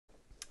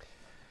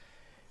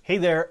Hey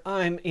there,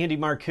 I'm Andy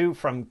Marcoux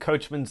from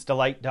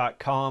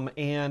CoachmansDelight.com,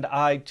 and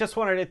I just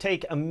wanted to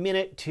take a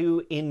minute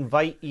to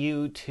invite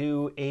you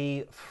to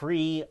a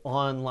free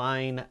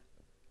online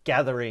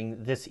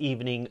gathering this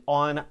evening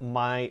on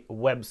my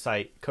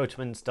website,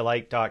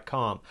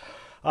 CoachmansDelight.com.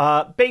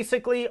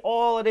 Basically,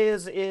 all it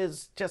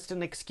is just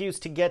an excuse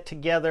to get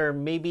together,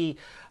 maybe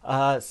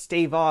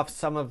stave off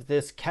some of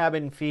this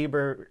cabin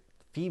fever.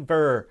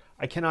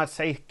 I cannot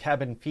say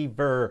cabin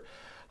fever.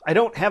 I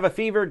don't have a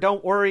fever.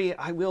 Don't worry.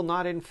 I will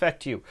not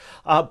infect you.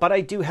 But I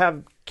do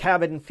have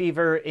cabin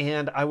fever,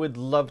 and I would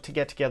love to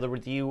get together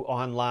with you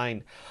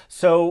online.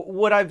 So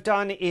what I've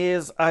done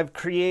is I've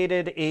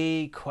created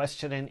a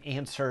question and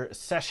answer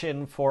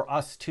session for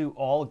us to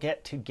all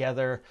get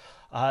together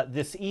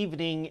this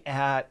evening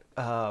at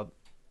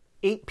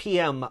 8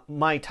 p.m.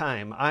 my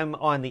time. I'm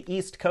on the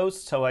East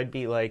Coast, so I'd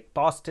be like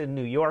Boston,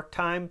 New York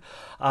time.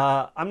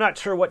 I'm not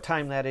sure what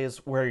time that is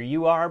where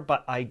you are,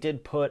 but I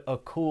did put a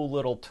cool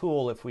little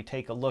tool. If we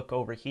take a look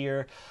over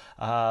here,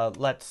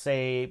 let's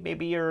say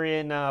maybe you're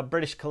in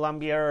British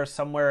Columbia or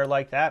somewhere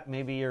like that.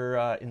 Maybe you're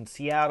in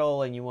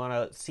Seattle and you want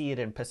to see it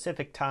in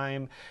Pacific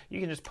time. You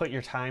can just put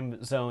your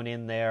time zone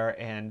in there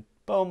and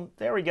boom,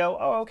 there we go.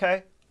 Oh,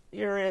 okay.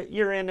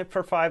 You're in it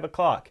for 5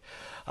 o'clock.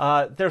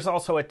 There's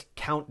also a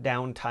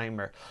countdown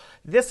timer.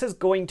 This is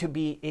going to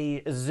be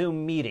a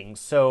Zoom meeting.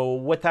 So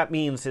what that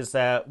means is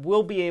that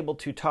we'll be able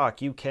to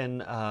talk. You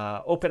can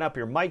open up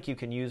your mic. You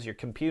can use your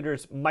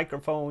computer's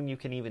microphone. You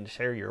can even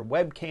share your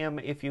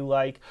webcam if you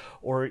like,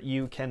 or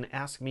you can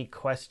ask me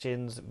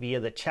questions via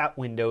the chat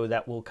window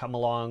that will come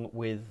along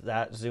with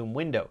that Zoom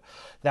window.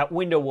 That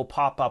window will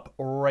pop up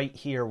right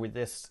here with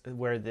this,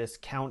 where this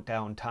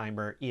countdown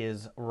timer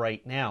is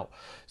right now.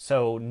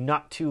 So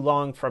not too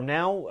long from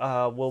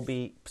now, we'll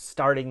be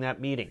starting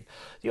that meeting.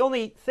 The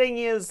only thing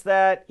is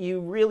that you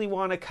really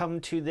want to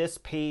come to this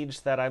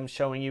page that I'm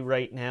showing you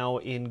right now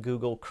in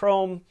Google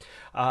Chrome.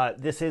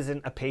 This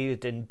isn't a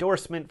paid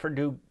endorsement for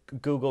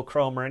Google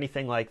Chrome or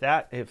anything like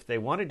that. If they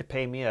wanted to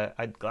pay me,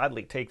 I'd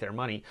gladly take their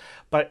money.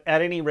 But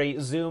at any rate,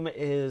 Zoom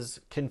is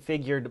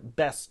configured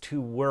best to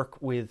work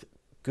with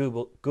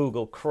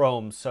Google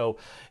Chrome. So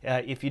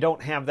if you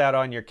don't have that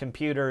on your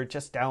computer,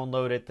 just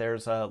download it.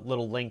 There's a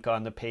little link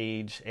on the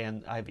page,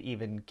 and I've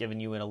even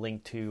given you a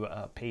link to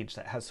a page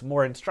that has some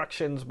more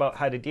instructions about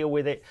how to deal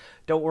with it.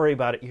 Don't worry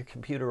about it. Your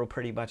computer will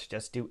pretty much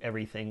just do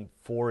everything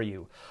for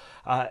you.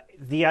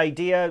 The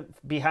idea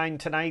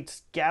behind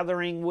tonight's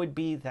gathering would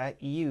be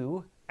that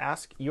you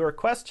ask your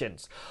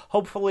questions.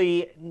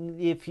 Hopefully,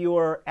 if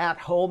you're at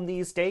home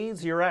these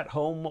days, you're at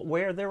home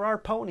where there are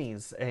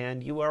ponies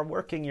and you are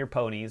working your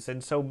ponies.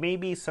 And so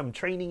maybe some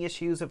training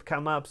issues have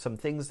come up, some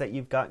things that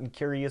you've gotten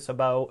curious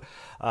about.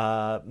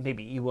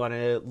 Maybe you want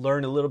to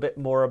learn a little bit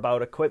more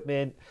about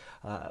equipment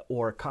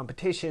or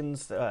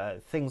competitions,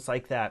 things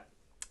like that.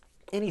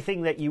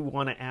 Anything that you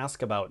want to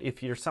ask about.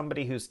 If you're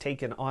somebody who's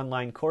taken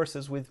online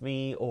courses with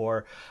me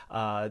or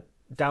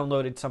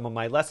downloaded some of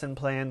my lesson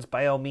plans,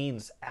 by all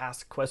means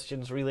ask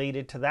questions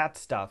related to that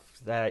stuff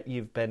that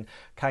you've been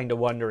kind of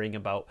wondering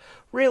about.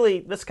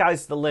 Really, the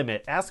sky's the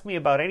limit. Ask me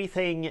about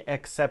anything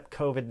except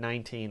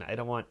COVID-19. I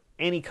don't want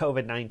any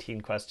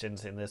COVID-19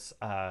 questions in this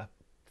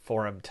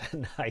forum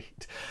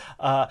tonight.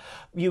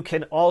 You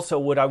can also,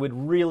 what I would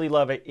really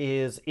love it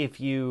is if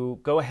you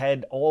go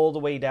ahead all the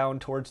way down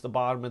towards the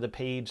bottom of the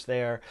page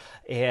there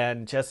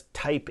and just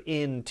type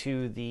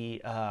into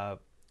the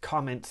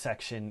comment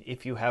section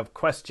if you have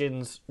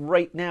questions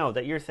right now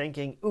that you're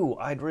thinking, ooh,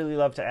 I'd really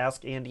love to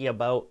ask Andy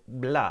about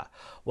blah.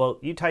 Well,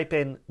 you type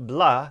in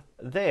blah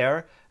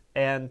there,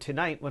 and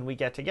tonight when we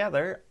get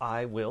together,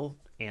 I will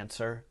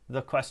answer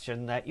the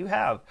question that you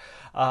have.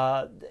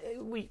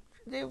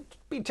 It'd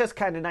be just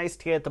kind of nice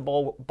to get the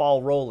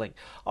ball rolling.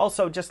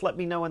 Also, just let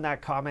me know in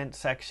that comment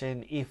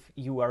section if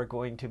you are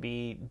going to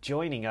be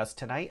joining us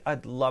tonight.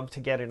 I'd love to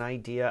get an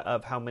idea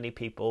of how many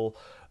people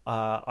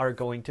are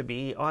going to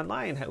be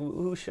online.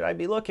 Who should I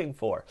be looking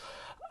for?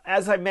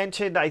 As I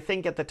mentioned, I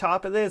think at the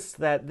top of this,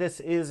 that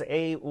this is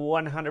a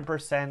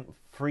 100%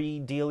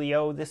 free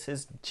dealio. This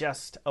is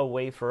just a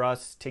way for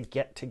us to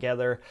get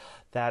together.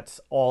 That's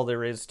all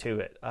there is to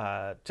it.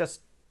 Just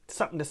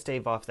something to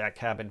stave off that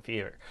cabin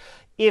fever.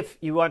 If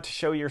you want to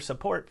show your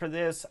support for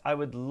this, I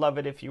would love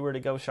it if you were to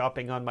go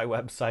shopping on my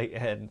website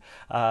and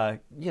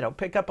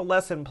pick up a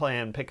lesson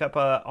plan, pick up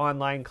an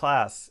online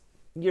class.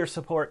 Your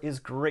support is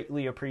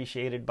greatly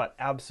appreciated, but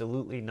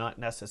absolutely not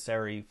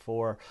necessary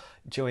for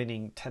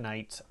joining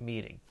tonight's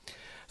meeting.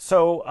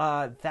 So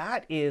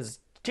that is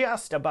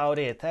just about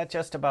it. That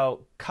just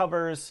about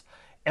covers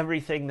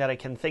everything that I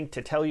can think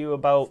to tell you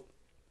about.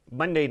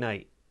 Monday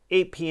night,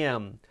 8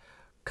 p.m.,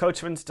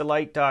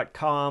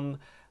 CoachmansDelight.com.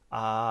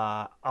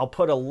 I'll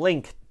put a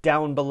link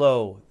down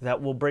below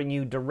that will bring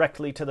you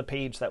directly to the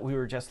page that we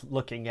were just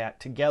looking at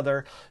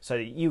together so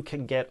that you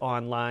can get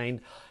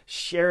online.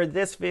 Share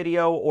this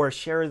video or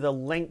share the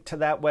link to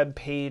that web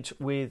page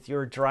with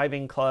your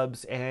driving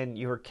clubs and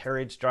your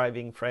carriage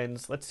driving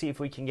friends. Let's see if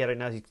we can get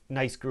a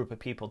nice group of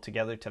people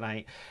together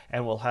tonight,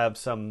 and we'll have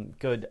some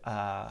good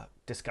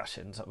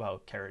discussions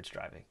about carriage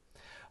driving.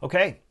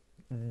 Okay,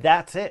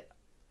 That's it.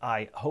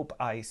 I hope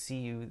I see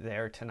you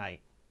there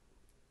tonight.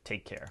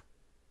 Take care.